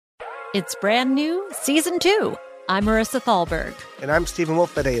It's brand new, Season 2. I'm Marissa Thalberg. And I'm Stephen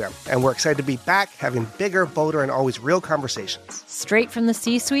Wolf Bedeta, and we're excited to be back having bigger, bolder, and always real conversations. Straight from the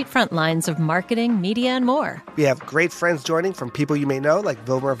C-suite front lines of marketing, media, and more. We have great friends joining from people you may know, like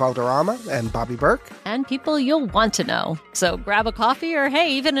Wilmer Valderrama and Bobby Burke. And people you'll want to know. So grab a coffee or,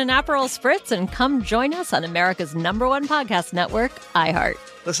 hey, even an Aperol Spritz and come join us on America's #1 podcast network, iHeart.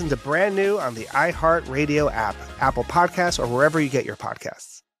 Listen to Brand New on the iHeart Radio app, Apple Podcasts, or wherever you get your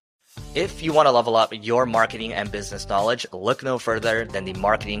podcasts. If you want to level up your marketing and business knowledge, look no further than the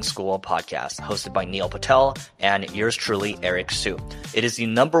Marketing School podcast, hosted by Neil Patel and yours truly, Eric Su. It is the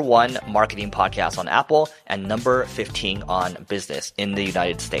 #1 marketing podcast on Apple and number 15 on business in the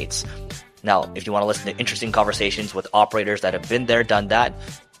United States. Now, if you want to listen to interesting conversations with operators that have been there, done that,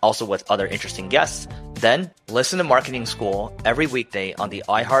 also with other interesting guests, then listen to Marketing School every weekday on the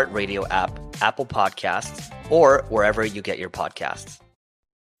iHeartRadio app, Apple Podcasts, or wherever you get your podcasts.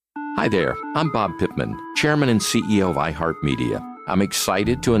 Hi there, I'm Bob Pittman, Chairman and CEO of iHeartMedia. I'm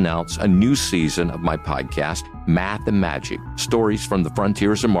excited to announce a new season of my podcast, Math and Magic, Stories from the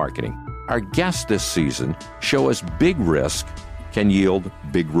Frontiers of Marketing. Our guests this season show us big risk can yield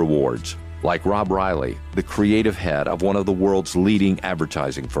big rewards, like Rob Riley, the creative head of one of the world's leading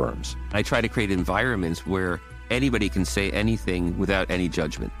advertising firms. I try to create environments where anybody can say anything without any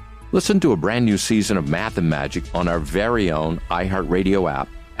judgment. Listen to a brand new season of Math and Magic on our very own iHeartRadio app,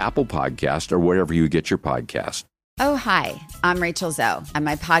 Apple Podcast, or wherever you get your podcast. Oh, hi, I'm Rachel Zoe, and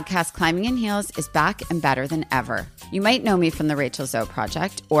my podcast, Climbing in Heels, is back and better than ever. You might know me from the Rachel Zoe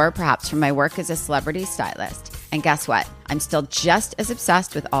Project, or perhaps from my work as a celebrity stylist. And guess what? I'm still just as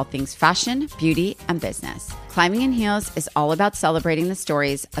obsessed with all things fashion, beauty, and business. Climbing in Heels is all about celebrating the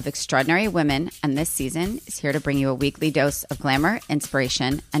stories of extraordinary women, and this season is here to bring you a weekly dose of glamour,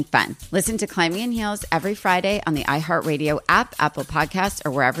 inspiration, and fun. Listen to Climbing in Heels every Friday on the iHeartRadio app, Apple Podcasts,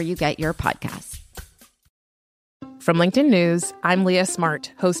 or wherever you get your podcasts. From LinkedIn News, I'm Leah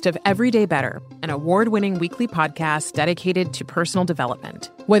Smart, host of Everyday Better, an award-winning weekly podcast dedicated to personal development.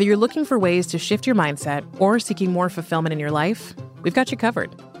 Whether you're looking for ways to shift your mindset or seeking more fulfillment in your life, we've got you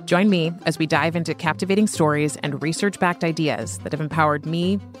covered. Join me as we dive into captivating stories and research-backed ideas that have empowered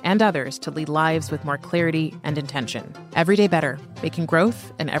me and others to lead lives with more clarity and intention. Everyday Better, making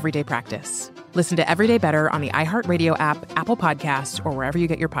growth an everyday practice. Listen to Everyday Better on the iHeartRadio app, Apple Podcasts, or wherever you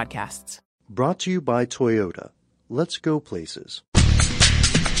get your podcasts. Brought to you by Toyota. Let's go places.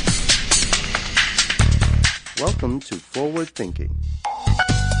 Welcome to Forward Thinking.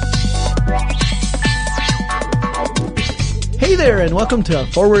 Hey there, and welcome to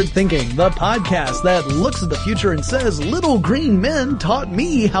Forward Thinking, the podcast that looks at the future and says, little green men taught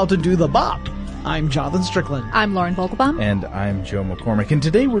me how to do the bop. I'm Jonathan Strickland. I'm Lauren Vogelbaum. And I'm Joe McCormick. And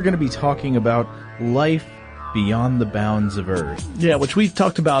today we're going to be talking about life beyond the bounds of Earth. Yeah, which we've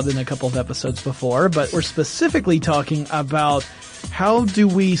talked about in a couple of episodes before, but we're specifically talking about how do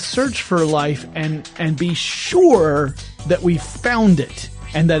we search for life and be sure that we found it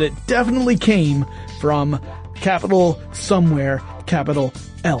and that it definitely came from capital somewhere, capital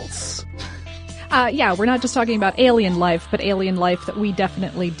else. Yeah, we're not just talking about alien life, but alien life that we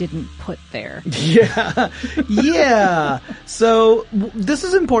definitely didn't put there. Yeah. So this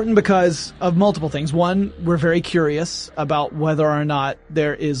is important because of multiple things. One, we're very curious about whether or not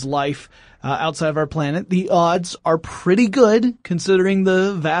there is life outside of our planet. The odds are pretty good, considering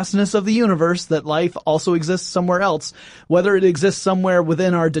the vastness of the universe, that life also exists somewhere else. Whether it exists somewhere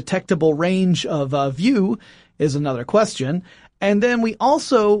within our detectable range of view is another question. And then we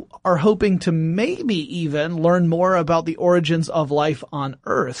also are hoping to maybe even learn more about the origins of life on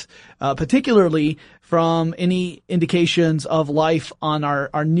Earth, particularly from any indications of life on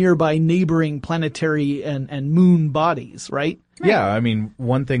our nearby neighboring planetary and moon bodies, right? Yeah, I mean,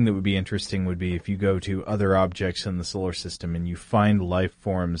 one thing that would be interesting would be if you go to other objects in the solar system and you find life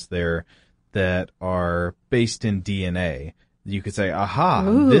forms there that are based in DNA, you could say, aha,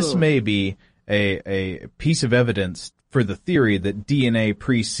 this may be a piece of evidence for the theory that DNA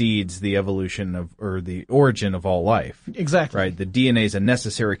precedes the evolution of, or the origin of all life. Exactly. Right? The DNA is a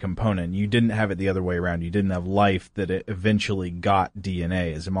necessary component. You didn't have it the other way around. You didn't have life that it eventually got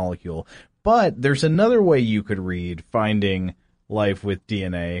DNA as a molecule. But there's another way you could read finding life with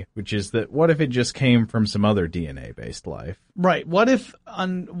DNA, which is that what if it just came from some other DNA-based life? Right. What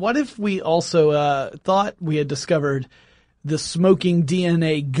if we also thought we had discovered the smoking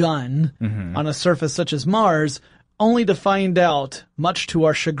DNA gun on a surface such as Mars, only to find out, much to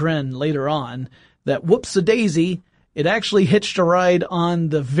our chagrin later on, that whoops-a-daisy, it actually hitched a ride on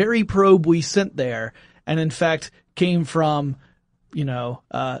the very probe we sent there, and in fact came from,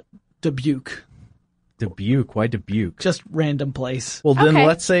 Dubuque. Dubuque. Why Dubuque? Just random place. Well, then Okay.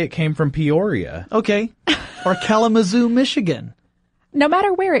 let's say it came from Peoria. Okay. Or Kalamazoo, Michigan. No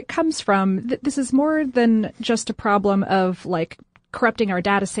matter where it comes from, this is more than just a problem of like corrupting our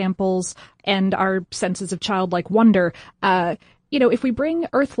data samples and our senses of childlike wonder. If we bring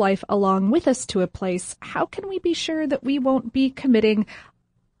Earth life along with us to a place, how can we be sure that we won't be committing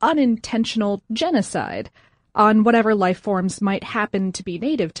unintentional genocide on whatever life forms might happen to be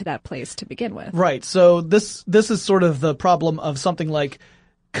native to that place to begin with? Right. So this is sort of the problem of something like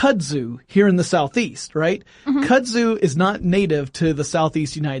kudzu here in the Southeast, right? Kudzu is not native to the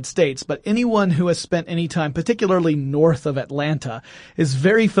Southeast United States, but anyone who has spent any time, particularly north of Atlanta, is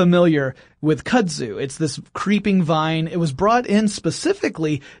very familiar with kudzu. It's this creeping vine. It was brought in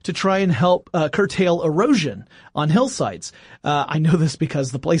specifically to try and help curtail erosion on hillsides. I know this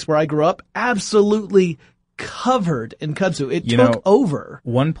because the place where I grew up absolutely covered in kudzu. It took over.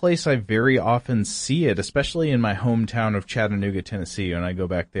 One place I very often see it, especially in my hometown of Chattanooga, Tennessee, when I go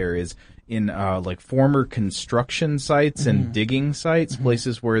back there, is in like former construction sites and digging sites,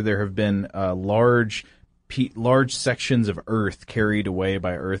 places where there have been large sections of earth carried away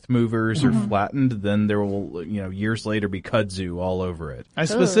by earth movers or flattened. Then there will, years later be kudzu all over it. I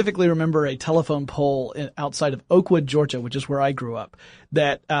specifically remember a telephone pole outside of Oakwood, Georgia, which is where I grew up,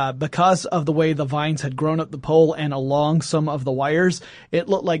 that because of the way the vines had grown up the pole and along some of the wires, it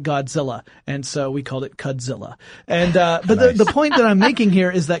looked like Godzilla, and so we called it Kudzilla. And but the point that I'm making here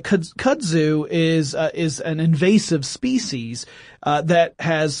is that kudzu is an invasive species that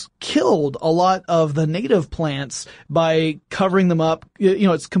has killed a lot of the native plants by covering them up.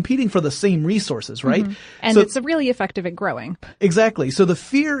 It's competing for the same resources, right? And So- it's really effective at growing. Exactly. So the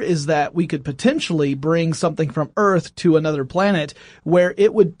fear is that we could potentially bring something from Earth to another planet where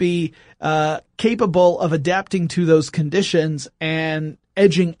it would be capable of adapting to those conditions and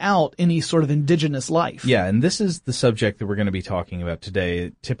edging out any sort of indigenous life. Yeah, and this is the subject that we're going to be talking about today.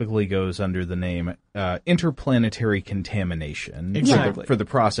 It typically goes under the name interplanetary contamination Exactly. for the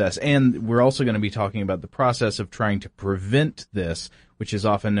process. And we're also going to be talking about the process of trying to prevent this, which is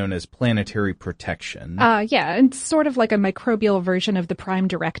often known as planetary protection. Yeah, and sort of like a microbial version of the Prime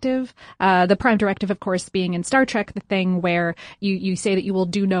Directive. The Prime Directive, of course, being in Star Trek, the thing where you say that you will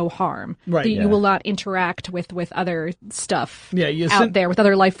do no harm. Right, That yeah. You will not interact with other stuff Yeah, out there, with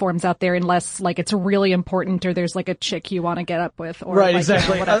other life forms out there, unless like it's really important or there's like a chick you want to get up with. Or, Right, like,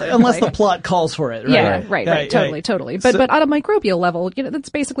 exactly. whatever. Unless Like- the plot calls for it, right? Yeah, right. Totally. But So- on a microbial level, that's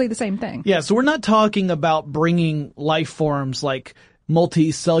basically the same thing. Yeah, so we're not talking about bringing life forms like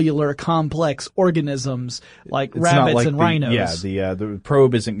multicellular complex organisms like It's rabbits not like and rhinos. the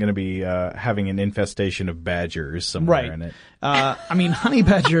probe isn't going to be having an infestation of badgers somewhere Right. in it. Honey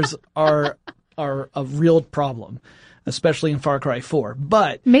badgers are a real problem, especially in Far Cry 4.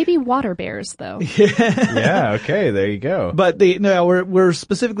 But Maybe water bears, though. Yeah, okay, there you go. we're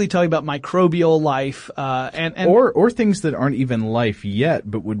specifically talking about microbial life, and Or things that aren't even life yet,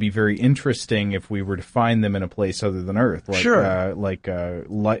 but would be very interesting if we were to find them in a place other than Earth, like Sure. or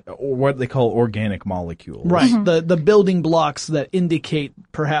what they call organic molecules. right, the building blocks that indicate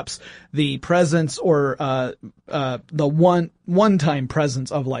perhaps the presence or the one-time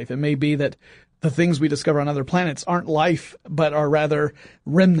presence of life. It may be that the things we discover on other planets aren't life, but are rather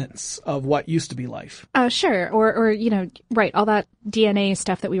remnants of what used to be life. Sure. Or, right, all that DNA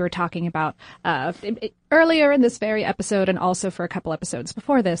stuff that we were talking about earlier in this very episode and also for a couple episodes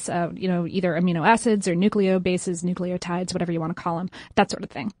before this, either amino acids or nucleobases, nucleotides, whatever you want to call them, that sort of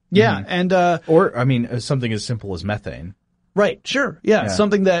thing. Yeah, and Or, something as simple as methane. right, sure, yeah,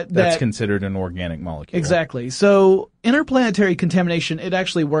 something That's considered an organic molecule. Exactly. So interplanetary contamination, it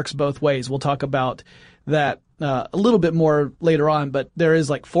actually works both ways. We'll talk about that a little bit more later on, but there is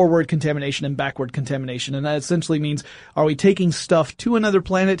like forward contamination and backward contamination. And that essentially means, are we taking stuff to another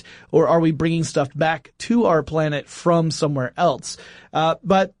planet or are we bringing stuff back to our planet from somewhere else?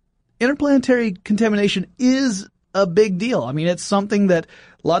 But interplanetary contamination is a big deal. I mean, it's something that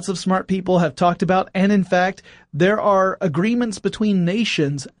lots of smart people have talked about. And in fact, there are agreements between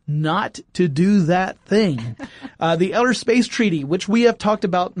nations not to do that thing. The Outer Space Treaty, which we have talked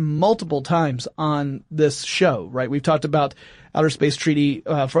about multiple times on this show, right? We've talked about Outer Space Treaty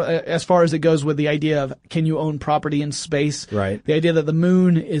as far as it goes with the idea of can you own property in space? Right. The idea that the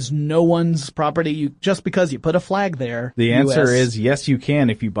moon is no one's property just because you put a flag there. The answer US. is yes, you can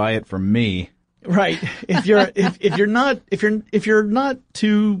if you buy it from me. Right. If you're not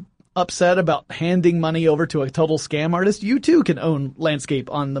too upset about handing money over to a total scam artist, you too can own landscape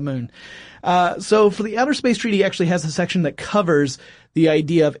on the moon. So for the Outer Space Treaty actually has a section that covers the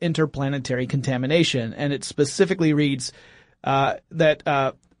idea of interplanetary contamination, and it specifically reads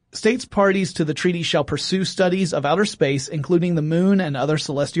that States parties to the treaty shall pursue studies of outer space, including the moon and other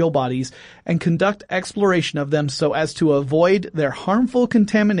celestial bodies, and conduct exploration of them so as to avoid their harmful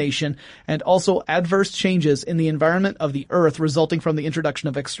contamination and also adverse changes in the environment of the Earth resulting from the introduction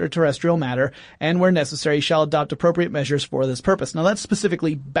of extraterrestrial matter, and where necessary shall adopt appropriate measures for this purpose. Now that's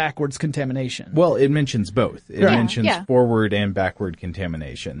specifically backwards contamination. Well, it mentions both. It mentions Yeah. forward and backward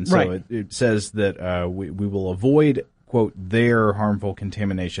contamination. So Right. it says that we will avoid, quote, their harmful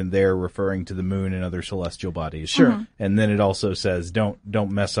contamination. They're referring to the moon and other celestial bodies. Sure. And then it also says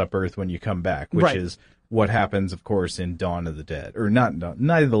don't mess up Earth when you come back, which Right. is what happens, of course, in Dawn of the Dead. Or Night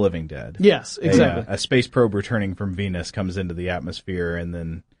of the Living Dead. Yes, exactly. A space probe returning from Venus comes into the atmosphere and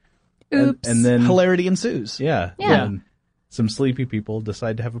then... Oops. And then... Hilarity ensues. Yeah. Yeah. And some sleepy people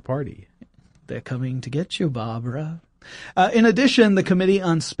decide to have a party. They're coming to get you, Barbara. In addition, the Committee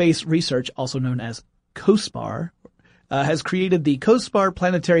on Space Research, also known as COSPAR, has created the COSPAR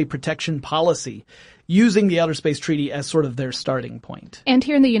Planetary Protection Policy, using the Outer Space Treaty as sort of their starting point. And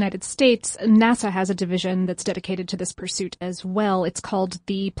here in the United States, NASA has a division that's dedicated to this pursuit as well. It's called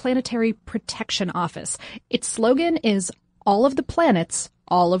the Planetary Protection Office. Its slogan is all of the planets,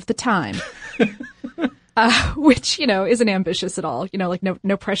 all of the time. Which, isn't ambitious at all. Like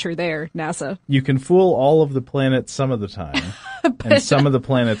no pressure there, NASA. You can fool all of the planets some of the time, and some of the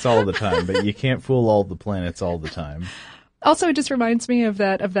planets all the time, but you can't fool all the planets all the time. Also, it just reminds me of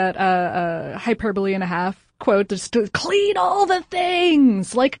that hyperbole and a half quote, just to clean all the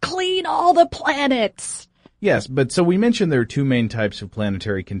things, like clean all the planets. Yes, but so we mentioned there are two main types of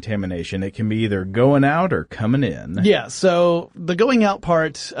planetary contamination. It can be either going out or coming in. Yeah, so the going out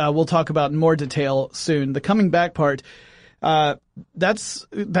part, we'll talk about in more detail soon. The coming back part, that's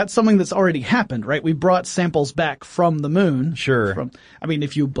something that's already happened, right? We brought samples back from the moon. Sure.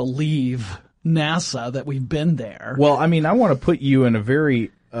 If you believe NASA that we've been there. Well, I want to put you in a very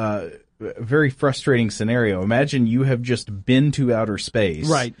frustrating scenario. Imagine you have just been to outer space.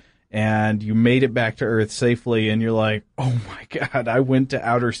 Right. And you made it back to Earth safely, and you're like, oh my God, I went to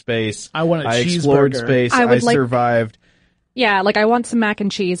outer space. I want a I cheeseburger. explored space. I survived. Yeah, I want some mac and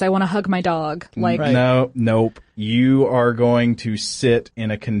cheese. I want to hug my dog. Right. Nope. You are going to sit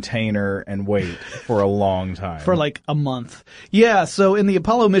in a container and wait for a long time. For a month. Yeah, so in the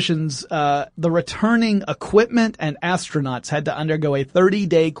Apollo missions, the returning equipment and astronauts had to undergo a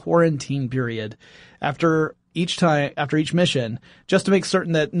 30-day quarantine period after each mission, just to make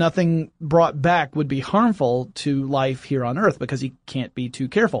certain that nothing brought back would be harmful to life here on Earth, because you can't be too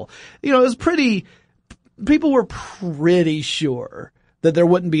careful. People were pretty sure that there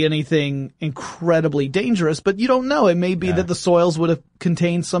wouldn't be anything incredibly dangerous, but you don't know. It may be that the soils would have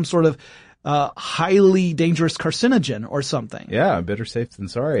contained some sort of highly dangerous carcinogen or something. Yeah, better safe than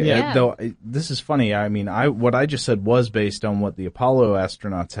sorry. Yeah. This is funny. What I just said was based on what the Apollo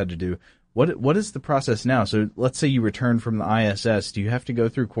astronauts had to do. What is the process now? So let's say you return from the ISS. Do you have to go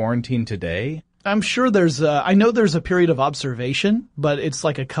through quarantine today? I'm sure I know there's a period of observation, but it's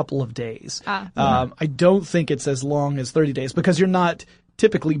like a couple of days. I don't think it's as long as 30 days, because you're not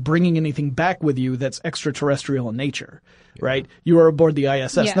typically bringing anything back with you that's extraterrestrial in nature, right? You are aboard the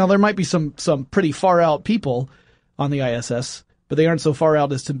ISS. Yeah. Now there might be some pretty far out people on the ISS, but they aren't so far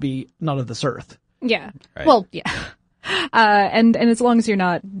out as to be not of this Earth. Yeah. Right. Well, yeah. And as long as you're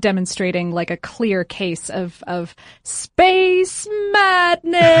not demonstrating a clear case of space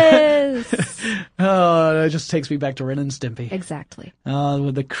madness. Oh, it just takes me back to Ren and Stimpy. Exactly.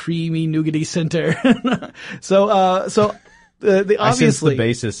 With the creamy nougaty center. So obviously, I sense the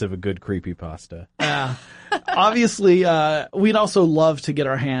basis of a good creepypasta. Obviously, we'd also love to get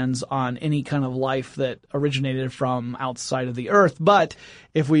our hands on any kind of life that originated from outside of the Earth, but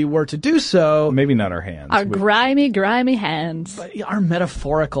if we were to do so... Maybe not our hands. Our grimy hands. But our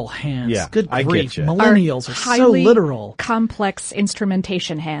metaphorical hands. Yeah, Good I grief. get you. Millennials are so highly literal. complex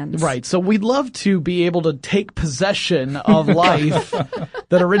instrumentation hands. Right. So we'd love to be able to take possession of life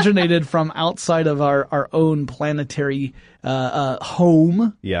that originated from outside of our own planetary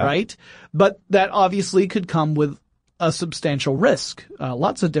home. Yeah. Right. But that obviously could come with a substantial risk.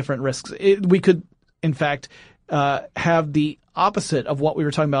 Lots of different risks. We could, in fact, have the opposite of what we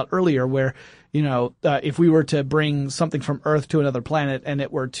were talking about earlier, where, if we were to bring something from Earth to another planet and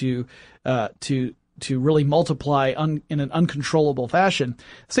it were to really multiply in an uncontrollable fashion,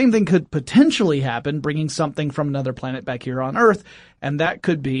 same thing could potentially happen, bringing something from another planet back here on Earth, and that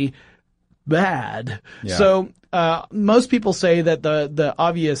could be bad. Yeah. So, most people say that the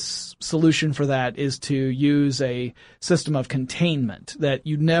obvious solution for that is to use a system of containment, that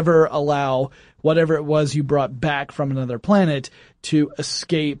you never allow whatever it was you brought back from another planet to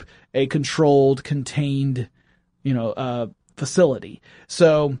escape a controlled, contained, facility.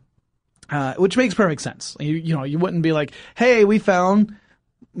 So, which makes perfect sense. You wouldn't be like, hey, we found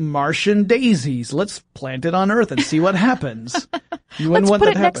Martian daisies. Let's plant it on Earth and see what happens. You wouldn't want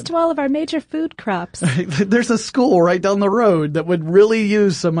that to happen. Let's put it next to all of our major food crops. There's a school right down the road that would really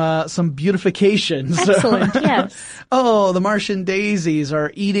use some beautifications. Excellent, yes. Oh, the Martian daisies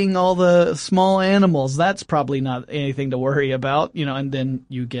are eating all the small animals. That's probably not anything to worry about, and then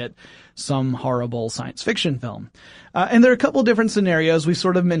you get some horrible science fiction film. And there are a couple different scenarios. We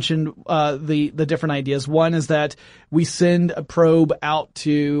sort of mentioned the different ideas. One is that we send a probe out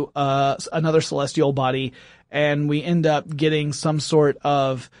to another celestial body, and we end up getting some sort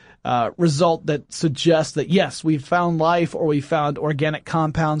of result that suggests that, yes, we've found life, or we found organic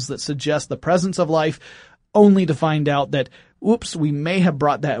compounds that suggest the presence of life, only to find out that, oops, we may have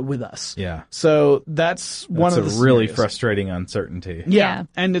brought that with us. Yeah. So that's one of the a really scenarios. frustrating uncertainty. Yeah.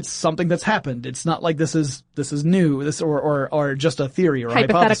 And it's something that's happened. It's not like this is new, or just a theory or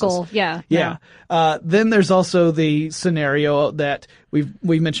hypothetical. Hypothesis. Yeah. Then there's also the scenario that we've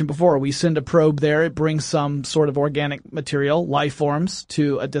mentioned before. We send a probe there. It brings some sort of organic material, life forms,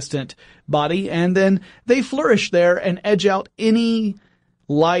 to a distant body, and then they flourish there and edge out any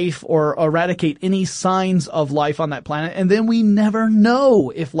life or eradicate any signs of life on that planet, and then we never know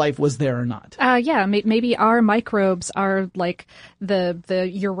if life was there or not. Maybe our microbes are like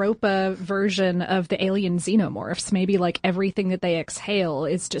the Europa version of the alien xenomorphs. Maybe like everything that they exhale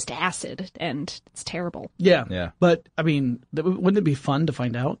is just acid, and it's terrible. Yeah. But, wouldn't it be fun to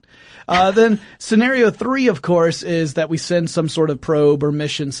find out? Then scenario 3, of course, is that we send some sort of probe or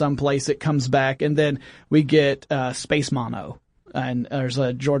mission someplace, it comes back, and then we get space mono. And there's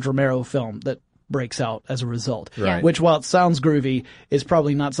a George Romero film that breaks out as a result, right. Which, while it sounds groovy, is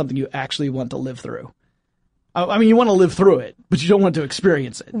probably not something you actually want to live through. You want to live through it, but you don't want to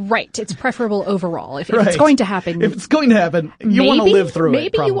experience it. Right. It's preferable overall. If it's going to happen. If it's going to happen, you want to live through it.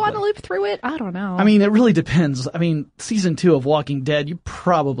 Maybe you want to live through it. I don't know. It really depends. Season 2 of Walking Dead, you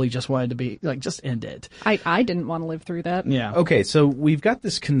probably just wanted to be, just end it. I didn't want to live through that. Yeah. Okay, so we've got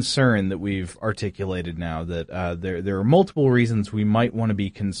this concern that we've articulated now that there are multiple reasons we might want to be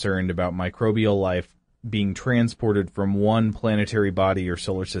concerned about microbial life being transported from one planetary body or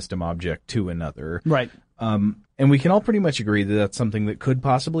solar system object to another. Right. And we can all pretty much agree that that's something that could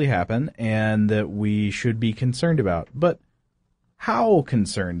possibly happen and that we should be concerned about. But how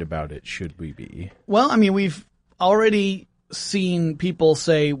concerned about it should we be? Well, we've already seen people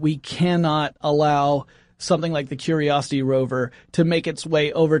say we cannot allow something like the Curiosity rover to make its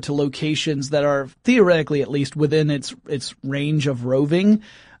way over to locations that are theoretically at least within its range of roving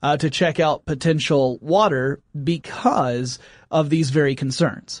to check out potential water because of these very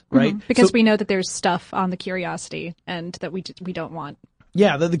concerns, right? Mm-hmm. Because we know that there's stuff on the Curiosity and that we don't want.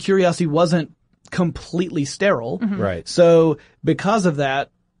 Yeah, that the Curiosity wasn't completely sterile. Mm-hmm. Right. So because of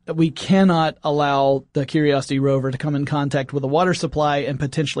that, we cannot allow the Curiosity rover to come in contact with a water supply and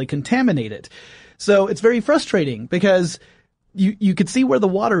potentially contaminate it. So it's very frustrating because you could see where the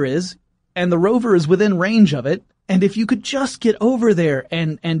water is and the rover is within range of it. And if you could just get over there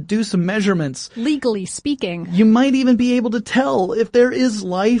and do some measurements. Legally speaking. You might even be able to tell if there is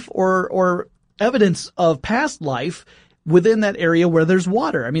life or evidence of past life within that area where there's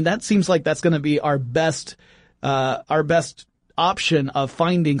water. That seems like that's going to be our best option of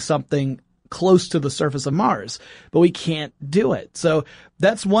finding something close to the surface of Mars. But we can't do it. So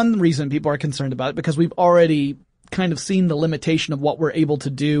that's one reason people are concerned about it, because we've already kind of seen the limitation of what we're able to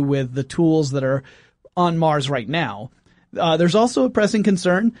do with the tools that are on Mars right now. There's also a pressing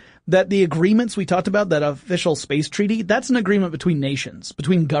concern that the agreements we talked about, that official space treaty, that's an agreement between nations,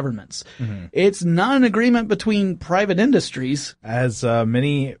 between governments. Mm-hmm. It's not an agreement between private industries. As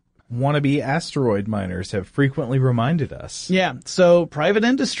many wannabe asteroid miners have frequently reminded us. Yeah, so private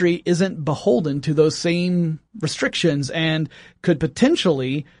industry isn't beholden to those same restrictions and could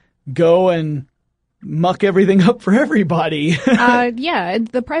potentially go and muck everything up for everybody.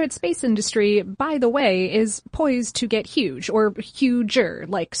 The private space industry, by the way, is poised to get huge or huger,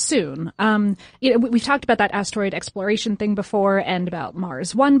 soon. We've talked about that asteroid exploration thing before and about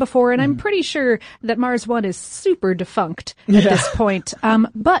Mars One before, and I'm pretty sure that Mars One is super defunct at this point.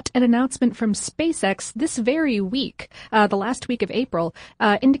 But an announcement from SpaceX this very week, the last week of April,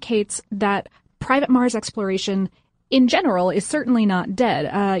 indicates that private Mars exploration in general is certainly not dead.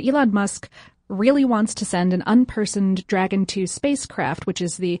 Elon Musk really wants to send an unpersoned Dragon 2 spacecraft, which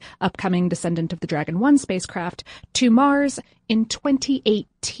is the upcoming descendant of the Dragon 1 spacecraft, to Mars in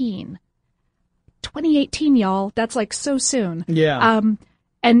 2018. 2018, y'all. That's so soon. Yeah.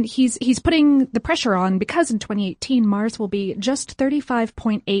 And he's putting the pressure on because in 2018, Mars will be just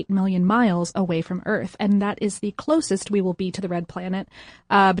 35.8 million miles away from Earth. And that is the closest we will be to the red planet,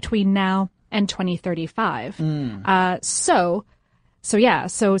 between now and 2035. So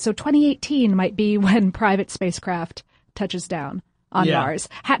 2018 might be when private spacecraft touches down on Mars.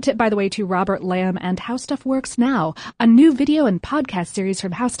 Hat tip, by the way, to Robert Lamb and How Stuff Works Now, a new video and podcast series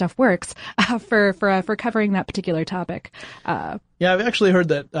from How Stuff Works for covering that particular topic. Yeah, I've actually heard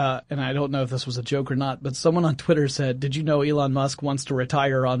that, and I don't know if this was a joke or not, but someone on Twitter said, "Did you know Elon Musk wants to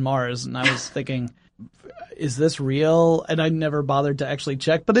retire on Mars?" And I was thinking, is this real? And I never bothered to actually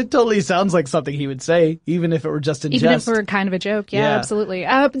check, but it totally sounds like something he would say, even if it were just in jest. Even if it were kind of a joke. Yeah. Absolutely.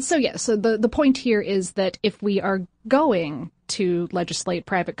 So the point here is that if we are going to legislate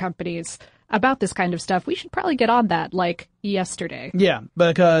private companies about this kind of stuff, we should probably get on that like yesterday. Yeah,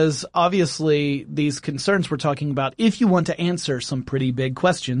 because obviously these concerns we're talking about, if you want to answer some pretty big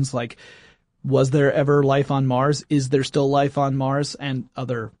questions like, was there ever life on Mars? Is there still life on Mars and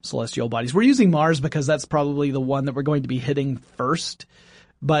other celestial bodies? We're using Mars because that's probably the one that we're going to be hitting first.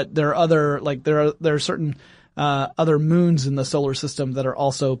 But there are other, like there are certain other moons in the solar system that are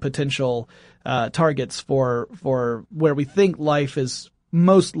also potential targets for where we think life is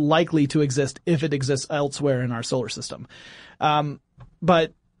most likely to exist if it exists elsewhere in our solar system.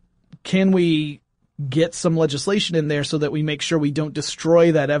 But can we get some legislation in there so that we make sure we don't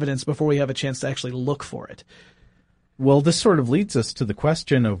destroy that evidence before we have a chance to actually look for it? Well, this sort of leads us to the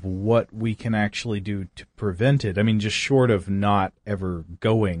question of what we can actually do to prevent it. I mean, just short of not ever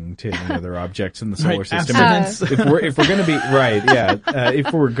going to any other objects in the solar system. If we're going to be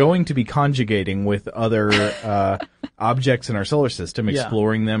if we're going to be conjugating with other objects in our solar system,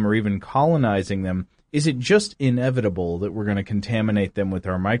 exploring them or even colonizing them, is it just inevitable that we're going to contaminate them with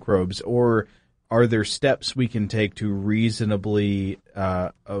our microbes, or are there steps we can take to reasonably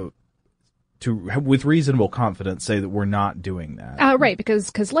with reasonable confidence say that we're not doing that? Right,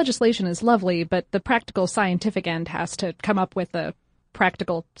 because legislation is lovely, but the practical scientific end has to come up with a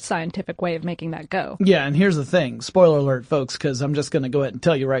practical scientific way of making that go. Yeah, and here's the thing. Spoiler alert, folks, because I'm just going to go ahead and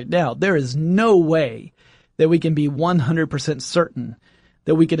tell you right now, there is no way that we can be 100% certain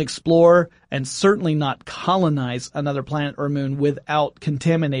that we can explore and certainly not colonize another planet or moon without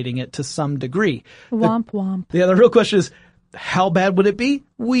contaminating it to some degree. Womp womp. The other real question is, how bad would it be?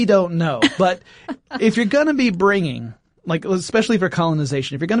 We don't know. But if you're going to be bringing, like, especially for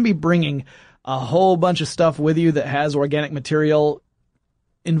colonization, if you're going to be bringing a whole bunch of stuff with you that has organic material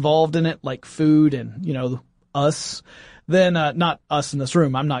involved in it, like food and, us, then, not us in this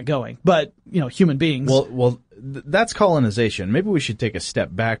room, I'm not going, but, human beings. Well, that's colonization. Maybe we should take a step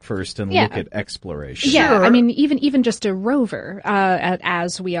back first and look at exploration. Yeah, Sure. I mean, even just a rover,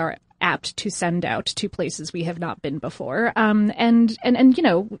 as we are apt to send out to places we have not been before.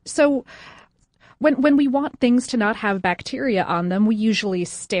 So when we want things to not have bacteria on them, we usually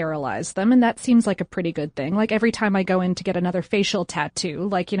sterilize them, and that seems like a pretty good thing. Like every time I go in to get another facial tattoo,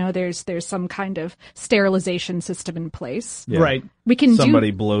 there's some kind of sterilization system in place. Yeah. Right. Somebody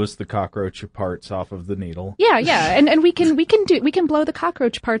blows the cockroach parts off of the needle. Yeah, and we can blow the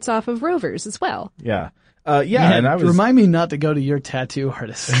cockroach parts off of rovers as well. Yeah. Man, and remind me not to go to your tattoo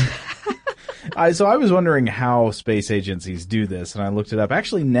artist. So I was wondering how space agencies do this, and I looked it up.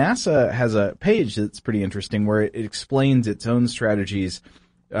 Actually, NASA has a page that's pretty interesting where it explains its own strategies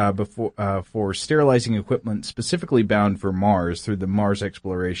for sterilizing equipment specifically bound for Mars through the Mars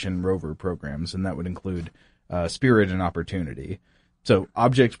Exploration Rover programs, and that would include Spirit and Opportunity. So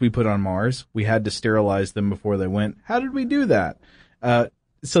objects we put on Mars, we had to sterilize them before they went. How did we do that?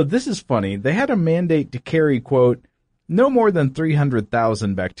 So this is funny. They had a mandate to carry, quote, no more than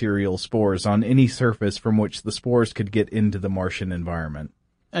 300,000 bacterial spores on any surface from which the spores could get into the Martian environment.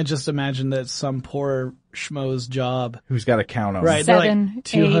 I just imagine that some poor schmo's job. Who's got to count them. Right, 7, they're like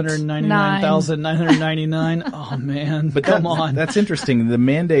 299,999. Oh, man, but come on. That's interesting. The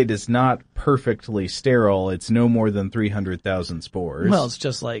mandate is not perfectly sterile. It's no more than 300,000 spores. Well, it's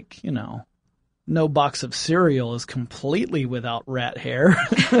just like, no box of cereal is completely without rat hair.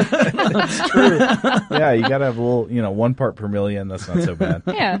 That's true. Yeah, you got to have a little, 1 part per million. That's not so bad.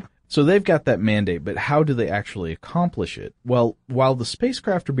 Yeah. So they've got that mandate, but how do they actually accomplish it? Well, while the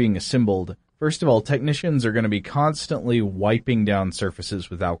spacecraft are being assembled, first of all, technicians are going to be constantly wiping down surfaces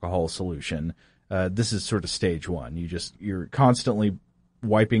with alcohol solution. This is sort of stage one. You're constantly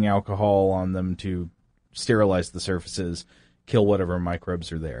wiping alcohol on them to sterilize the surfaces, kill whatever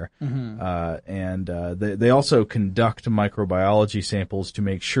microbes are there. Mm-hmm. They also conduct microbiology samples to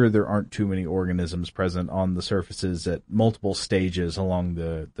make sure there aren't too many organisms present on the surfaces at multiple stages along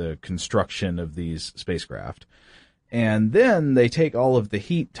the construction of these spacecraft. And then they take all of the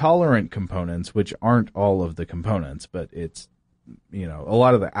heat-tolerant components, which aren't all of the components, but it's, a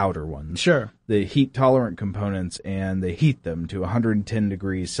lot of the outer ones. Sure. The heat-tolerant components, and they heat them to 110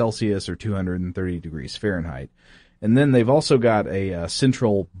 degrees Celsius or 230 degrees Fahrenheit. And then they've also got a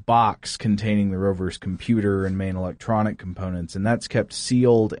central box containing the rover's computer and main electronic components, and that's kept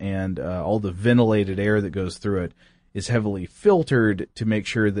sealed, and all the ventilated air that goes through it is heavily filtered to make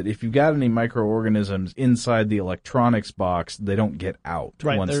sure that if you've got any microorganisms inside the electronics box, they don't get out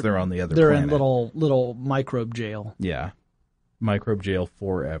once they're on the other planet. They're in little microbe jail. Yeah. Microbe jail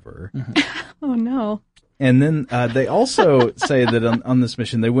forever. Oh, no. And then they also say that on this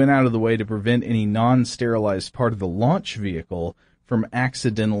mission, they went out of the way to prevent any non-sterilized part of the launch vehicle from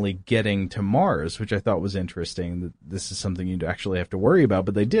accidentally getting to Mars, which I thought was interesting. That this is something you'd actually have to worry about,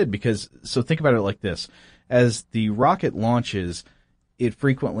 but they did so think about it like this. As the rocket launches, it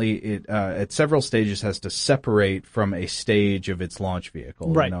frequently, at several stages has to separate from a stage of its launch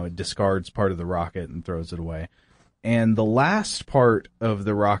vehicle. Right. It discards part of the rocket and throws it away. And the last part of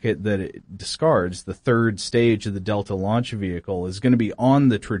the rocket that it discards, the third stage of the Delta launch vehicle, is going to be on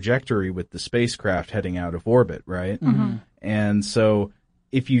the trajectory with the spacecraft heading out of orbit, right? Mm-hmm. And so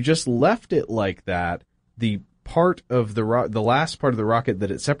if you just left it like that, the part of the last part of the rocket that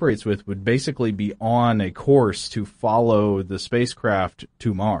it separates with would basically be on a course to follow the spacecraft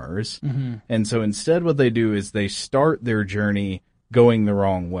to Mars. Mm-hmm. And so instead what they do is they start their journey going the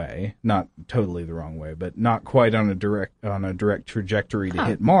wrong way, not totally the wrong way, but not quite on a direct trajectory to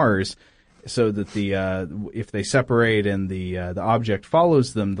hit Mars, so that if they separate and the object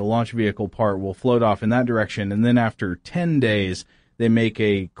follows them, the launch vehicle part will float off in that direction, and then after 10 days they make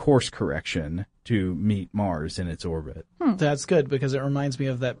a course correction to meet Mars in its orbit. That's good, because it reminds me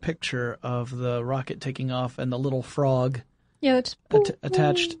of that picture of the rocket taking off and the little frog attached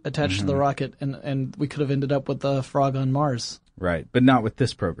to the rocket, and we could have ended up with the frog on Mars. Right, but not with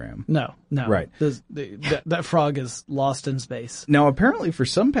this program. No. Right. That frog is lost in space. Now, apparently for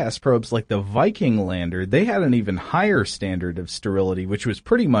some past probes, like the Viking lander, they had an even higher standard of sterility, which was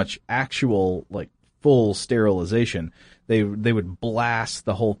pretty much actual, full sterilization. They would blast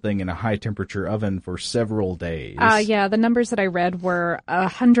the whole thing in a high-temperature oven for several days. Yeah, the numbers that I read were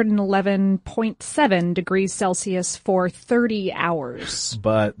 111.7 degrees Celsius for 30 hours.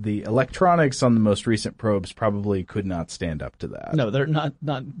 But the electronics on the most recent probes probably could not stand up to that. No, they're not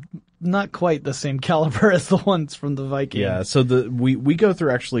quite the same caliber as the ones from the Viking. Yeah, so we go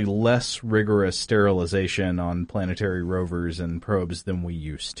through actually less rigorous sterilization on planetary rovers and probes than we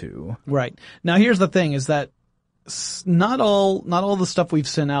used to. Right. Now, here's the thing, is that not all the stuff we've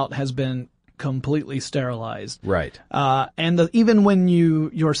sent out has been completely sterilized. Right. And even when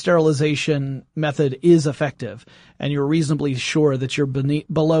your sterilization method is effective and you're reasonably sure that you're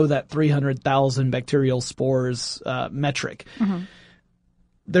below that 300,000 bacterial spores metric,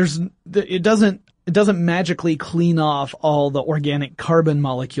 it doesn't magically clean off all the organic carbon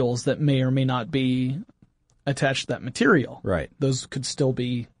molecules that may or may not be attached to that material. Right. Those could still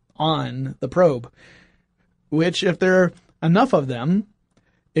be on the probe, which, if there are enough of them,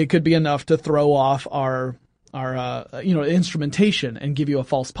 it could be enough to throw off our instrumentation and give you a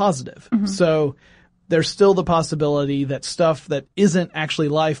false positive. Mm-hmm. So there's still the possibility that stuff that isn't actually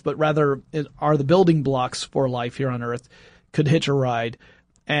life, but rather are the building blocks for life here on Earth, could hitch a ride.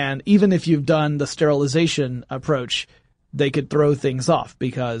 And even if you've done the sterilization approach, they could throw things off,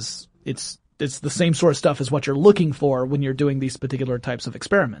 because it's the same sort of stuff as what you're looking for when you're doing these particular types of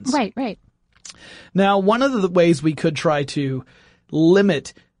experiments. Right. Now, one of the ways we could try to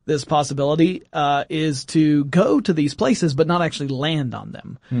limit this possibility is to go to these places but not actually land on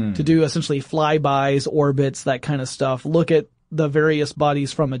them. To do essentially flybys, orbits, that kind of stuff. Look at the various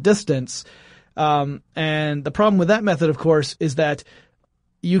bodies from a distance. And the problem with that method, of course, is that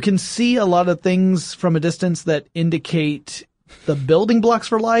you can see a lot of things from a distance that indicate the building blocks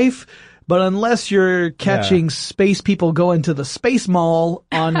for life. But unless you're catching space people going to the space mall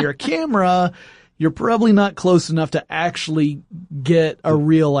on your camera, you're probably not close enough to actually get a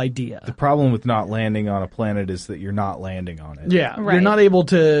real idea. The problem with not landing on a planet is that you're not landing on it. Yeah, right. You're not able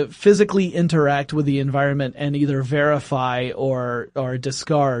to physically interact with the environment and either verify or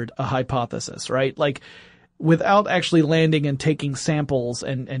discard a hypothesis, right? Like, without actually landing and taking samples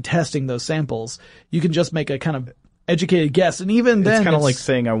and testing those samples, you can just make a kind of educated guess. And even then, it's kind of like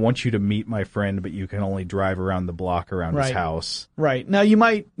saying, I want you to meet my friend, but you can only drive around the block around his house. Right. Now you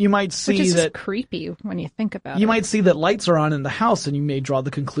might see Which is that just creepy when you think about it. You might see that lights are on in the house, and you may draw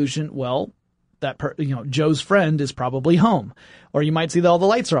the conclusion, well, Joe's friend is probably home. Or you might see that all the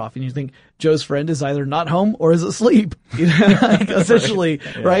lights are off and you think Joe's friend is either not home or is asleep. Essentially,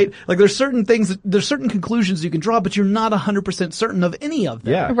 right? Like there's certain conclusions you can draw, but you're not 100% certain of any of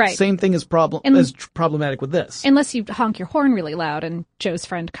them. Yeah. Right. Same thing is problematic with this. Unless you honk your horn really loud and Joe's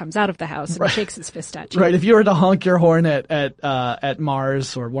friend comes out of the house and shakes his fist at you. Right. If you were to honk your horn at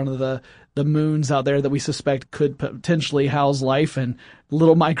Mars or one of the moons out there that we suspect could potentially house life, and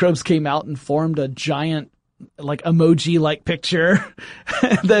little microbes came out and formed a giant, like emoji-like picture,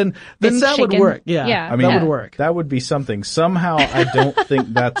 then that would work. Yeah. I mean, that would work. That would be something. Somehow, I don't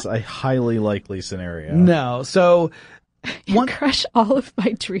think that's a highly likely scenario. No. So, You crush all of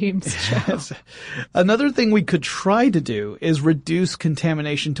my dreams, Joe. Another thing we could try to do is reduce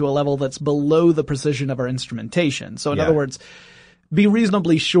contamination to a level that's below the precision of our instrumentation. So in other words, be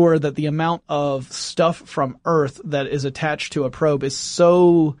reasonably sure that the amount of stuff from Earth that is attached to a probe is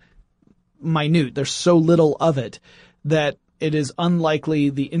so minute, there's so little of it, that it is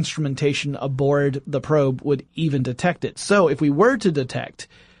unlikely the instrumentation aboard the probe would even detect it. So if we were to detect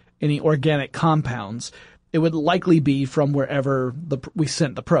any organic compounds, it would likely be from wherever we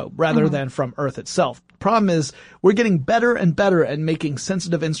sent the probe rather than from Earth itself. Problem is, we're getting better and better at making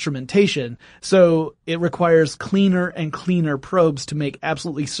sensitive instrumentation, so it requires cleaner and cleaner probes to make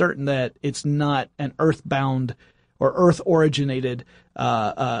absolutely certain that it's not an Earth-bound or Earth-originated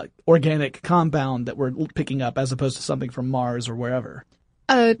organic compound that we're picking up as opposed to something from Mars or wherever.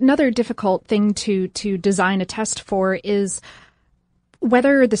 Another difficult thing to design a test for is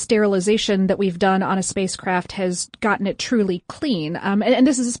whether the sterilization that we've done on a spacecraft has gotten it truly clean. And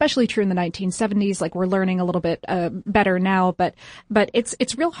this is especially true in the 1970s. Like, we're learning a little bit better now, but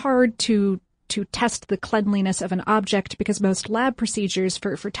it's real hard to test the cleanliness of an object because most lab procedures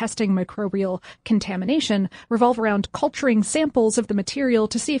for testing microbial contamination revolve around culturing samples of the material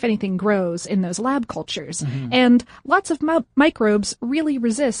to see if anything grows in those lab cultures. And lots of microbes really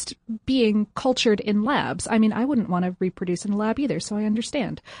resist being cultured in labs. I mean, I wouldn't want to reproduce in a lab either, so I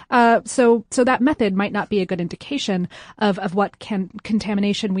understand. So that method might not be a good indication of what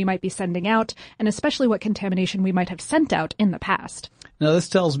contamination we might be sending out, and especially what contamination we might have sent out in the past. Now, this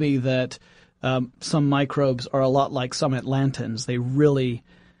tells me that some microbes are a lot like some Atlantans. They really,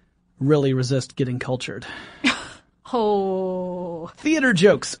 really resist getting cultured. Theater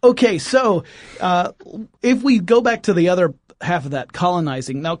jokes. Okay, so if we go back to the other half of that,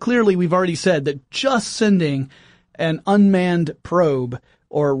 colonizing. Now, clearly, we've already said that just sending an unmanned probe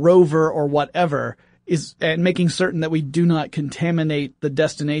or rover or whatever and making certain that we do not contaminate the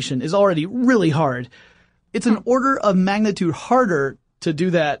destination is already really hard. It's an order of magnitude harder to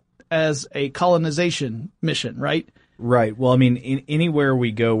do that as a colonization mission, right? Right. Well, I mean, anywhere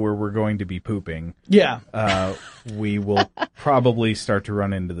we go where we're going to be pooping, we will probably start to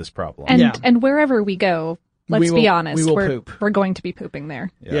run into this problem. And wherever we go, let's be honest, we're going to be pooping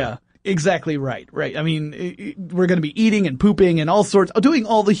there. Yeah. Exactly right. Right. I mean, we're going to be eating and pooping and all sorts, doing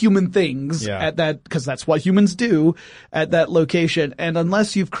all the human things at that, because that's what humans do at that location. And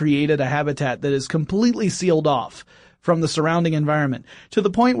unless you've created a habitat that is completely sealed off from the surrounding environment to the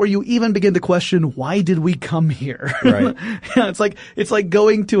point where you even begin to question, why did we come here? Right. It's like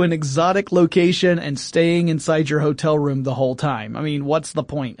going to an exotic location and staying inside your hotel room the whole time. I mean, what's the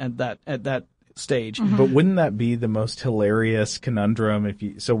point at that stage? But wouldn't that be the most hilarious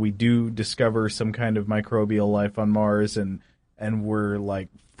conundrum so we do discover some kind of microbial life on Mars and we're like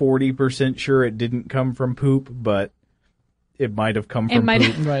 40% sure it didn't come from poop, but it might have come from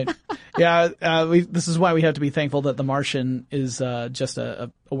poop. Right. Yeah, this is why we have to be thankful that The Martian is just a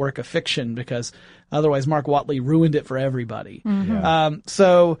work of fiction, because otherwise Mark Watley ruined it for everybody.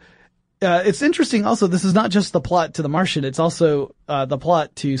 So it's interesting also, this is not just the plot to The Martian, it's also the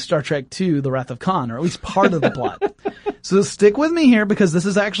plot to Star Trek II, The Wrath of Khan, or at least part of the plot. So stick with me here, because this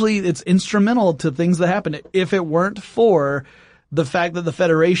is it's instrumental to things that happen. If it weren't for the fact that the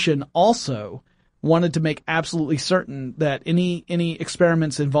Federation also wanted to make absolutely certain that any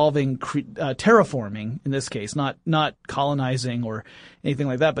experiments involving terraforming, in this case, not colonizing or anything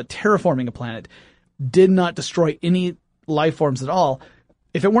like that, but terraforming a planet, did not destroy any life forms at all.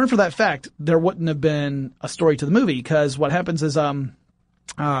 If it weren't for that fact, there wouldn't have been a story to the movie, because what happens is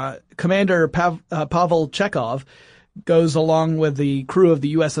Commander Pavel Chekhov goes along with the crew of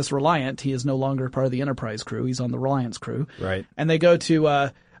the USS Reliant. He is no longer part of the Enterprise crew. He's on the Reliance crew. Right. And they go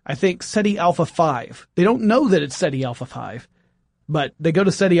to I think Ceti Alpha 5. They don't know that it's Ceti Alpha 5, but they go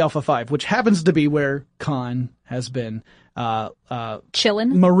to Ceti Alpha 5, which happens to be where Khan has been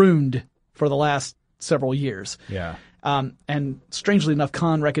chilling, marooned for the last several years. Yeah. And strangely enough,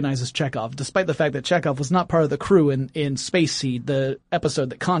 Khan recognizes Chekhov, despite the fact that Chekhov was not part of the crew in Space Seed, the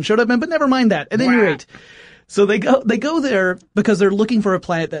episode that Khan showed up in, but never mind that. At any rate, so they go there because they're looking for a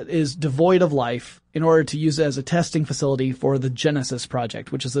planet that is devoid of life in order to use it as a testing facility for the Genesis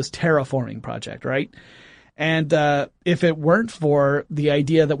project, which is this terraforming project, right? And if it weren't for the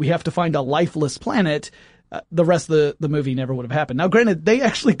idea that we have to find a lifeless planet, the rest of the movie never would have happened. Now, granted, they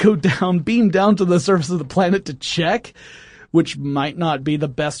actually beam down to the surface of the planet to check, which might not be the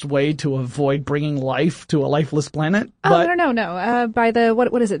best way to avoid bringing life to a lifeless planet. But No. By the,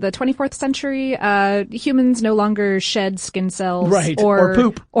 what is it, the 24th century, humans no longer shed skin cells. Right. Or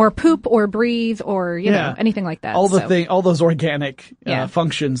poop. Or poop or breathe or, you know, anything like that. All those organic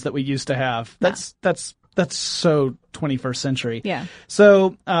functions that we used to have. That's so 21st century. Yeah.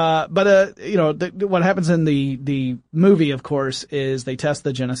 So, what happens in the movie, of course, is they test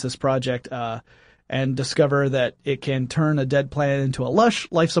the Genesis project, and discover that it can turn a dead planet into a lush,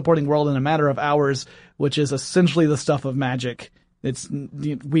 life-supporting world in a matter of hours, which is essentially the stuff of magic.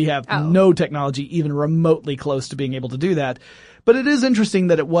 We have no technology even remotely close to being able to do that. But it is interesting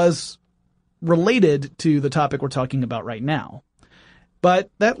that it was related to the topic we're talking about right now.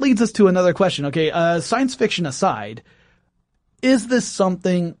 But that leads us to another question. Okay, science fiction aside, is this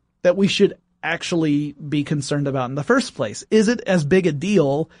something that we should actually be concerned about in the first place? Is it as big a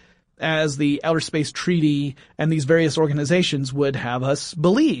deal as the Outer Space Treaty and these various organizations would have us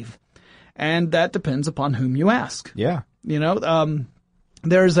believe? And that depends upon whom you ask. Yeah. There's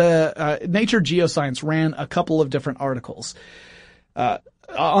Nature Geoscience ran a couple of different articles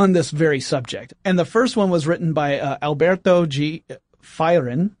on this very subject. And the first one was written by Alberto G.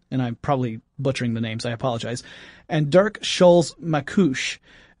 Feiren, and I'm probably butchering the names, I apologize, and Dirk Scholz-Makusch,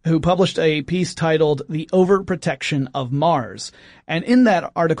 who published a piece titled The Overprotection of Mars. And in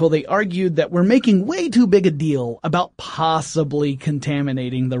that article, they argued that we're making way too big a deal about possibly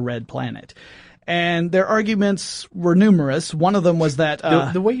contaminating the red planet. And their arguments were numerous. One of them was that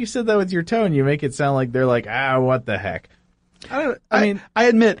the way you said that with your tone, you make it sound like they're like, what the heck. I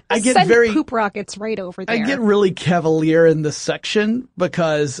admit, I get send very poop rockets right over there. I get really cavalier in this section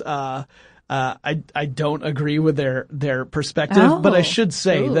because I don't agree with their perspective, but I should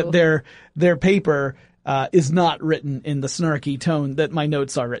say that their paper is not written in the snarky tone that my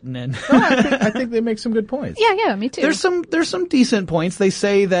notes are written in. I think they make some good points. Yeah, me too. There's some decent points. They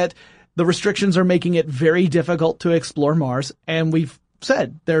say that the restrictions are making it very difficult to explore Mars, and we've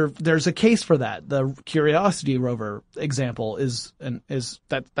said there's a case for that. The Curiosity rover example is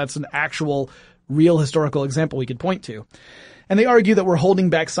that's an actual real historical example we could point to. And they argue that we're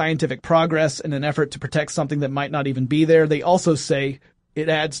holding back scientific progress in an effort to protect something that might not even be there. They also say it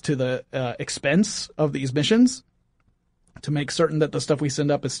adds to the expense of these missions to make certain that the stuff we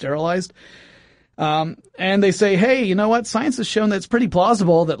send up is sterilized. And they say, hey, you know what? Science has shown that it's pretty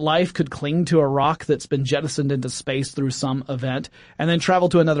plausible that life could cling to a rock that's been jettisoned into space through some event and then travel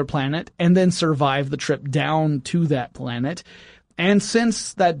to another planet and then survive the trip down to that planet. And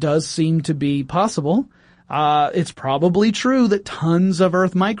since that does seem to be possible, it's probably true that tons of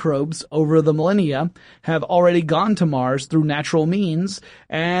Earth microbes over the millennia have already gone to Mars through natural means,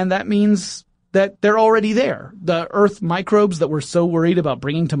 and that means that they're already there. The Earth microbes that we're so worried about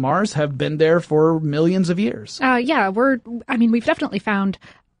bringing to Mars have been there for millions of years. We've definitely found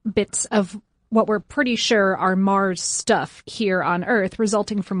bits of what we're pretty sure are Mars stuff here on Earth,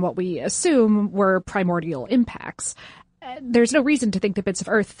 resulting from what we assume were primordial impacts. There's no reason to think the bits of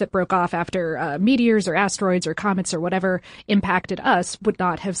Earth that broke off after meteors or asteroids or comets or whatever impacted us would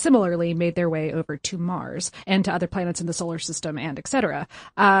not have similarly made their way over to Mars and to other planets in the solar system and etc.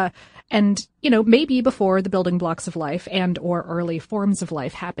 And, maybe before the building blocks of life and or early forms of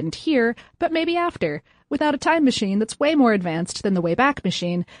life happened here, but maybe after. Without a time machine that's way more advanced than the Wayback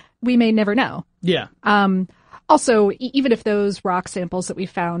Machine, we may never know. Yeah. Also, even if those rock samples that we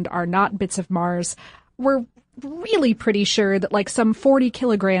found are not bits of Mars, we're really pretty sure that some 40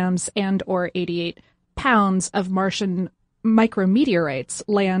 kilograms and or 88 pounds of Martian micrometeorites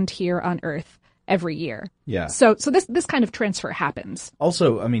land here on Earth every year. Yeah. So this kind of transfer happens.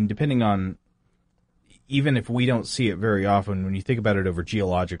 Also, depending on, even if we don't see it very often, when you think about it over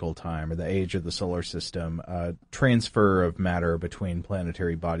geological time or the age of the solar system, transfer of matter between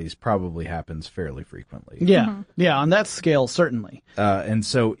planetary bodies probably happens fairly frequently. Yeah. Mm-hmm. Yeah, on that scale, certainly. And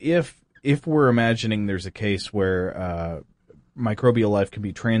so if we're imagining there's a case where microbial life can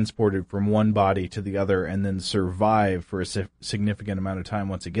be transported from one body to the other and then survive for a significant amount of time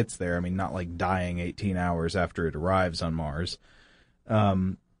once it gets there, not like dying 18 hours after it arrives on Mars,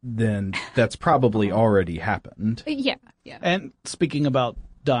 then that's probably already happened. Yeah. And speaking about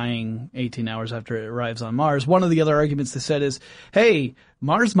dying 18 hours after it arrives on Mars. One of the other arguments they said is, hey,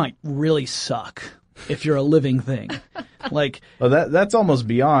 Mars might really suck if you're a living thing. Like, well, that's almost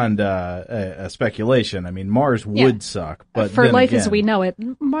beyond a speculation. I mean, Mars would suck, but for then life again, as we know it,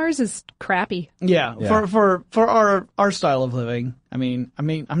 Mars is crappy. Yeah. For our style of living. I mean,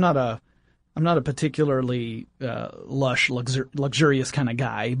 I'm not a particularly lush, luxurious kind of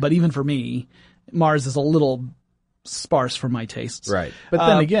guy, but even for me, Mars is a little sparse for my tastes. Right. But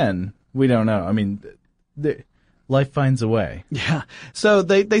then again, we don't know. I mean, life finds a way. Yeah. So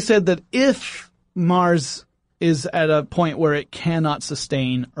they said that if Mars is at a point where it cannot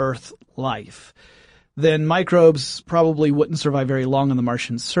sustain Earth life, then microbes probably wouldn't survive very long on the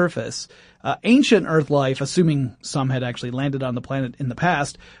Martian surface. Ancient Earth life, assuming some had actually landed on the planet in the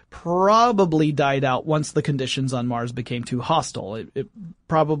past, probably died out once the conditions on Mars became too hostile. It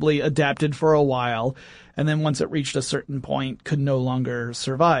probably adapted for a while, and then once it reached a certain point, could no longer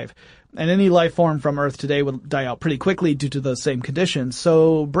survive. And any life form from Earth today would die out pretty quickly due to those same conditions.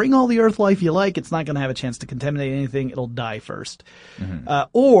 So bring all the Earth life you like, it's not going to have a chance to contaminate anything. It'll die first. Mm-hmm.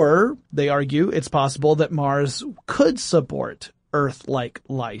 Or, they argue, it's possible that Mars could support Earth-like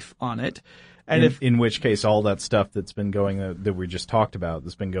life on it. And in which case, all that stuff that's been going that we just talked about,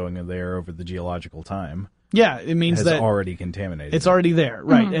 that's been going there over the geological time. Yeah, it means has that already contaminated. It's already there,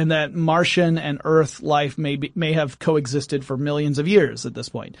 right? Mm-hmm. And that Martian and Earth life may have coexisted for millions of years at this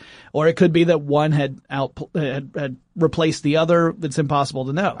point, or it could be that one had replaced the other. It's impossible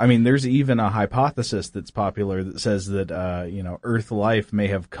to know. I mean, there's even a hypothesis that's popular that says that Earth life may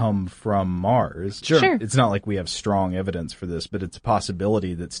have come from Mars. Sure. It's not like we have strong evidence for this, but it's a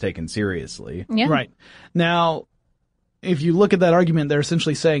possibility that's taken seriously. Yeah. Right. Now, if you look at that argument, they're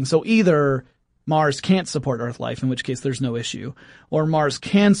essentially saying so either Mars can't support Earth life, in which case there's no issue, or Mars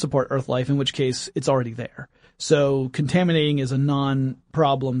can support Earth life, in which case it's already there. So contaminating is a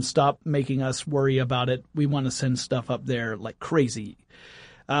non-problem. Stop making us worry about it. We want to send stuff up there like crazy.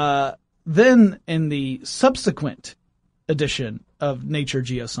 Then in the subsequent edition of Nature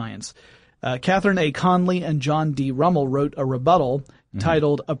Geoscience, Catherine A. Conley and John D. Rummel wrote a rebuttal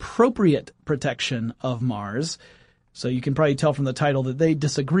titled Appropriate Protection of Mars. So you can probably tell from the title that they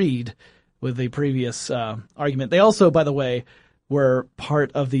disagreed with the previous argument. They also, by the way, were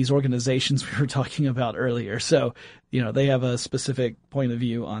part of these organizations we were talking about earlier. So, they have a specific point of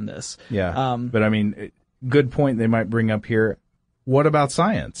view on this. Yeah. But I mean, good point they might bring up here. What about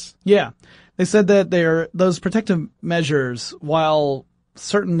science? Yeah. They said that those protective measures, while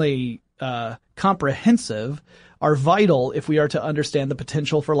certainly comprehensive, are vital if we are to understand the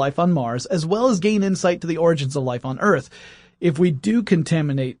potential for life on Mars, as well as gain insight to the origins of life on Earth. If we do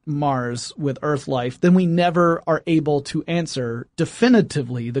contaminate Mars with Earth life, then we never are able to answer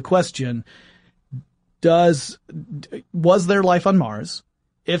definitively the question, was there life on Mars?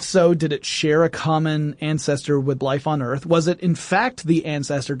 If so, did it share a common ancestor with life on Earth? Was it in fact the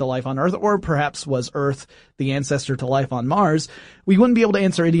ancestor to life on Earth, or perhaps was Earth the ancestor to life on Mars? We wouldn't be able to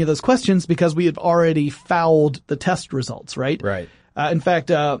answer any of those questions because we have already fouled the test results, right? Right. In fact,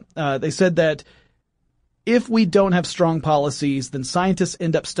 they said that if we don't have strong policies, then scientists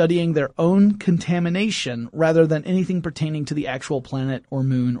end up studying their own contamination rather than anything pertaining to the actual planet or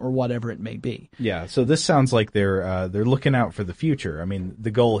moon or whatever it may be. Yeah, so this sounds like they're looking out for the future. I mean,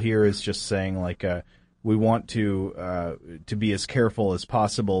 the goal here is just saying we want to be as careful as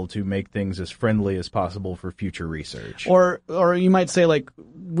possible to make things as friendly as possible for future research. Or you might say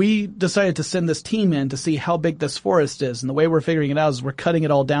we decided to send this team in to see how big this forest is, and the way we're figuring it out is we're cutting it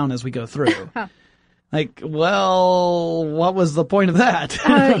all down as we go through. Well, what was the point of that?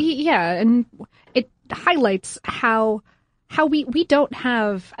 Yeah, and it highlights how we don't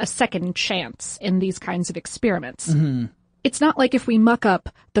have a second chance in these kinds of experiments. Mm-hmm. It's not like if we muck up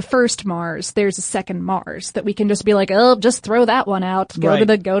the first Mars, there's a second Mars that we can just be like, oh, just throw that one out, go to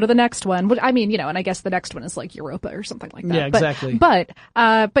the next one. I mean, and I guess the next one is like Europa or something like that. Yeah, exactly. But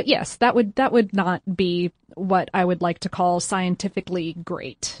yes, that would not be what I would like to call scientifically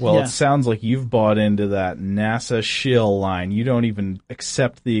great. Well, It sounds like you've bought into that NASA shill line. You don't even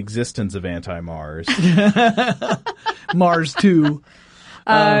accept the existence of anti-Mars. Mars 2.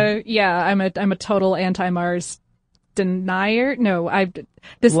 Yeah, I'm a total anti-Mars denier. No,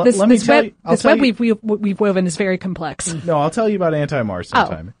 this web we've woven is very complex. No, I'll tell you about anti-Mars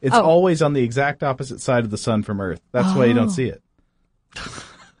sometime. It's always on the exact opposite side of the sun from Earth. That's why you don't see it.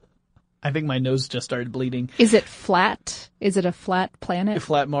 I think my nose just started bleeding. Is it flat? Is it a flat planet? A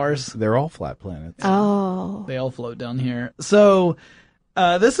flat Mars. They're all flat planets. Oh. They all float down here. So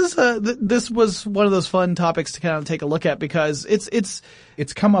This was one of those fun topics to kind of take a look at because it's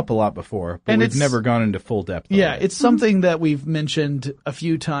come up a lot before, but we've never gone into full depth. Yeah, it's something that we've mentioned a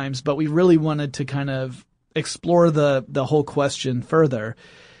few times, but we really wanted to kind of explore the whole question further.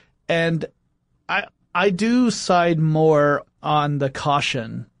 And I do side more on the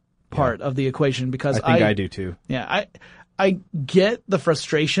caution part of the equation because I think I do too. Yeah, I get the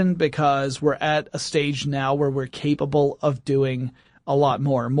frustration because we're at a stage now where we're capable of doing a lot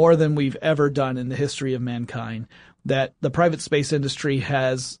more than we've ever done in the history of mankind. That the private space industry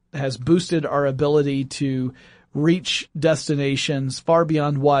has boosted our ability to reach destinations far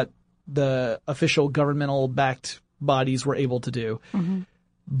beyond what the official governmental backed bodies were able to do. Mm-hmm.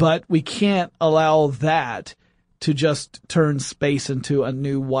 But we can't allow that to just turn space into a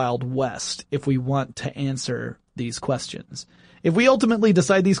new Wild West if we want to answer these questions. If we ultimately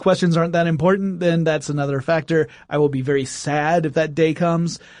decide these questions aren't that important, then that's another factor. I will be very sad if that day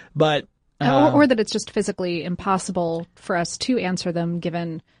comes, but or that it's just physically impossible for us to answer them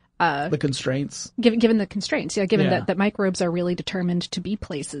given the constraints. Given the constraints, that microbes are really determined to be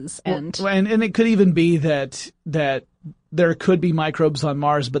places, and it could even be that there could be microbes on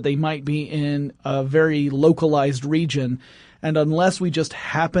Mars, but they might be in a very localized region, and unless we just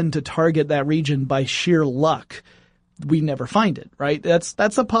happen to target that region by sheer luck, we never find it, right?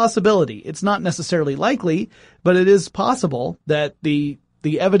 That's a possibility. It's not necessarily likely, but it is possible that the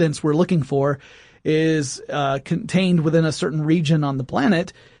evidence we're looking for is contained within a certain region on the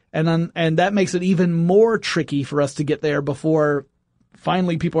planet, and that makes it even more tricky for us to get there before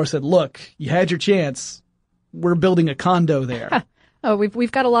finally people are said, look, you had your chance. We're building a condo there. Oh,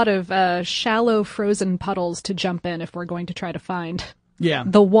 we've got a lot of shallow frozen puddles to jump in if we're going to try to find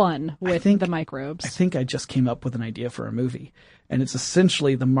the one with the microbes. I think I just came up with an idea for a movie, and it's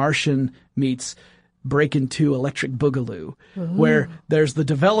essentially The Martian meets Breakin' 2 Electric Boogaloo, where there's the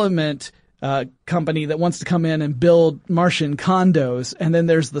development company that wants to come in and build Martian condos, and then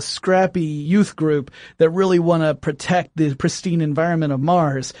there's the scrappy youth group that really want to protect the pristine environment of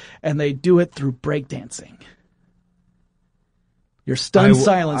Mars, and they do it through breakdancing. Your stunned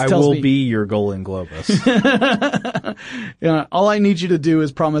silence tells me. I will be your Golan Globus. All I need you to do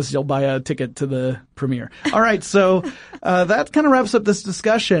is promise you'll buy a ticket to the premiere. All right, so that kind of wraps up this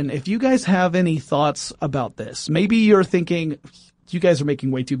discussion. If you guys have any thoughts about this, maybe you're thinking, you guys are making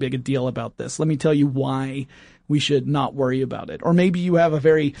way too big a deal about this. Let me tell you why we should not worry about it. Or maybe you have a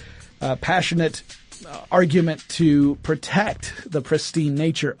very passionate argument to protect the pristine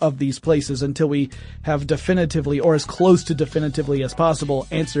nature of these places until we have definitively, or as close to definitively as possible,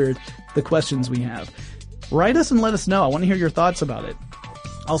 answered the questions we have. Write us and let us know. I want to hear your thoughts about it.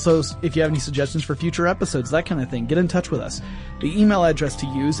 Also, if you have any suggestions for future episodes, that kind of thing, get in touch with us. The email address to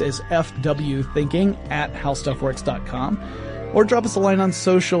use is fwthinking@howstuffworks.com. Or drop us a line on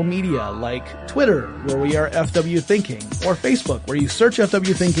social media like Twitter, where we are FW Thinking, or Facebook, where you search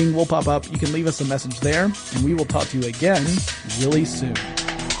FW Thinking, we'll pop up. You can leave us a message there, and we will talk to you again really soon.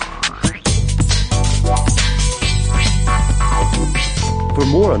 For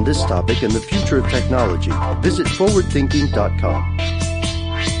more on this topic and the future of technology, visit forwardthinking.com.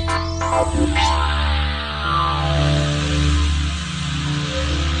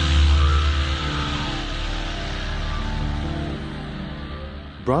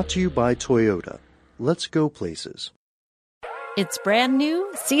 Brought to you by Toyota. Let's go places. It's brand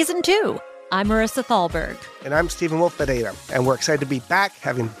new, Season 2. I'm Marissa Thalberg. And I'm Stephen Wolf-Ferreira. And we're excited to be back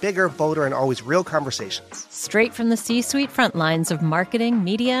having bigger, bolder, and always real conversations. Straight from the C-suite front lines of marketing,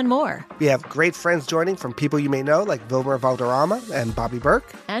 media, and more. We have great friends joining from people you may know, like Wilmer Valderrama and Bobby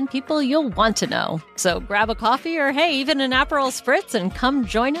Burke. And people you'll want to know. So grab a coffee or, hey, even an Aperol Spritz and come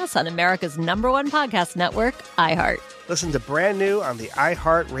join us on America's #1 podcast network, iHeart. Listen to Brand New on the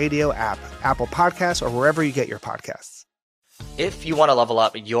iHeart Radio app, Apple Podcasts, or wherever you get your podcasts. If you want to level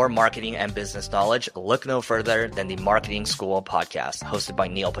up your marketing and business knowledge, look no further than the Marketing School podcast, hosted by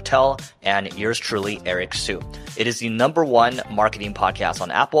Neil Patel and yours truly, Eric Su. It is the #1 marketing podcast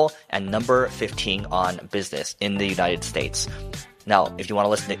on Apple and number 15 on business in the United States. Now, if you want to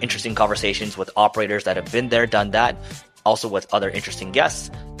listen to interesting conversations with operators that have been there, done that, also with other interesting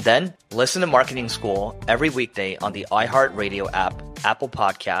guests, then listen to Marketing School every weekday on the iHeartRadio app, Apple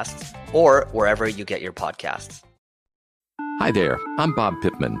Podcasts, or wherever you get your podcasts. Hi there, I'm Bob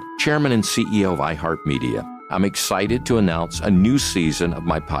Pittman, Chairman and CEO of iHeartMedia. I'm excited to announce a new season of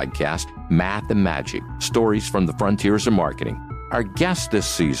my podcast, Math and Magic, Stories from the Frontiers of Marketing. Our guests this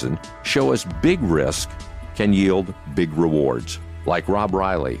season show us big risk can yield big rewards. Like Rob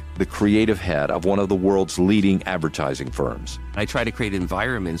Riley, the creative head of one of the world's leading advertising firms. I try to create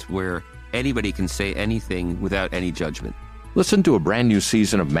environments where anybody can say anything without any judgment. Listen to a brand new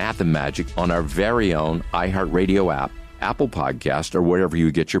season of Math and Magic on our very own iHeartRadio app, Apple Podcast, or wherever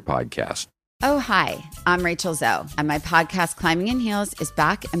you get your podcast. Oh, hi, I'm Rachel Zoe, and my podcast, Climbing in Heels, is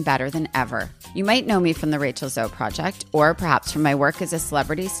back and better than ever. You might know me from the Rachel Zoe Project, or perhaps from my work as a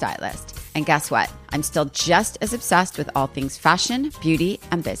celebrity stylist. And guess what? I'm still just as obsessed with all things fashion, beauty,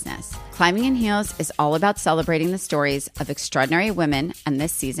 and business. Climbing in Heels is all about celebrating the stories of extraordinary women, and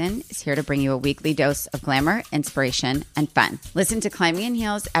this season is here to bring you a weekly dose of glamour, inspiration, and fun. Listen to Climbing in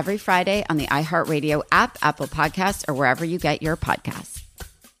Heels every Friday on the iHeartRadio app, Apple Podcasts, or wherever you get your podcasts.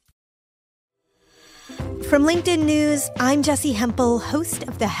 From LinkedIn News, I'm Jessie Hempel, host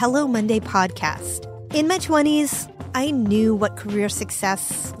of the Hello Monday podcast. In my 20s, I knew what career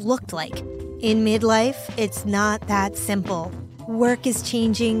success looked like. In midlife, it's not that simple. Work is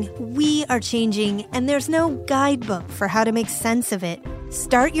changing, we are changing, and there's no guidebook for how to make sense of it.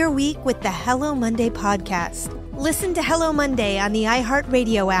 Start your week with the Hello Monday podcast. Listen to Hello Monday on the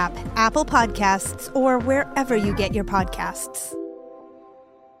iHeartRadio app, Apple Podcasts, or wherever you get your podcasts.